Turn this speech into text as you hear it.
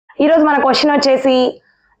ఈ రోజు మన క్వశ్చన్ వచ్చేసి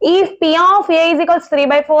if p of a is equals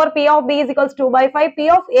 3/4, p of b is equals 2/5, p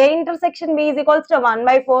of a intersection b is equals to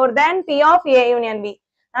 1/4, then p of a union b.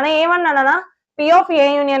 అన్న ఏమన్నానా p of a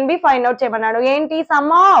union b find out చేయమన్నాడు. ఏంటి some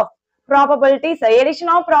of probabilities,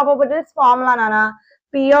 edition of probabilities formula నానా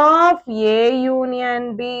p of a union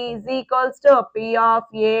b is equals to p of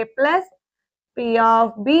a plus p of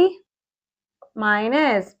b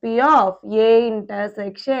minus p of a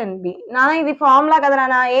intersection b. నానా ఇది formula కదా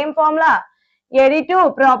నానా, ఏం formula? additive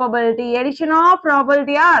probability, addition of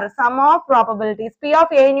probability or sum of probabilities. p of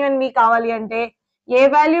a union b కావాలి అంటే a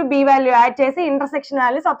value b value add చేసి intersection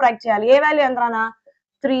value subtract చేయాలి. ఏ value ఎంతనా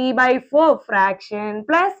 3/4 ఫ్రాక్షన్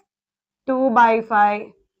ప్లస్ 2/5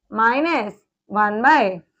 మైనస్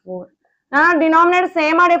 1/4. నా డినామినేటర్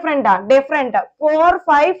సేమ్ ఆ డిఫరెంటా? డిఫరెంట్. 4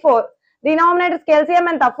 5 4. Denominators LCM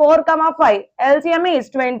ఎంత 4, 5. LCM is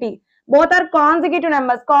 20. Both are consecutive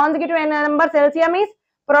numbers. Consecutive numbers LCM is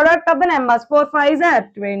product of the numbers. 4 5s are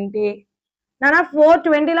 20. Nana 4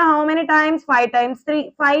 20 la how many times? 5 times 3.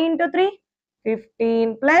 5 into 3 15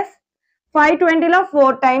 plus 5 20 la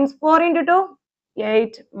 4 times 4 into 2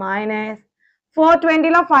 8 minus 4 20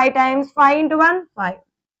 la 5 times 5 into 1 5.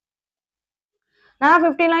 Nana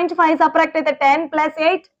 15 la నుంచి 5 subtract అయితే 10 plus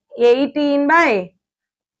 8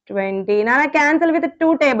 18/20. Nana cancel with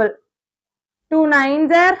 2 table. 2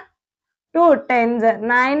 9s are 2 10s are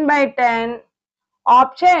 9/10.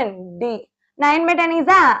 Option D. 9/10 is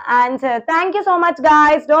the answer. Thank you so much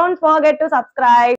guys. Don't forget to subscribe.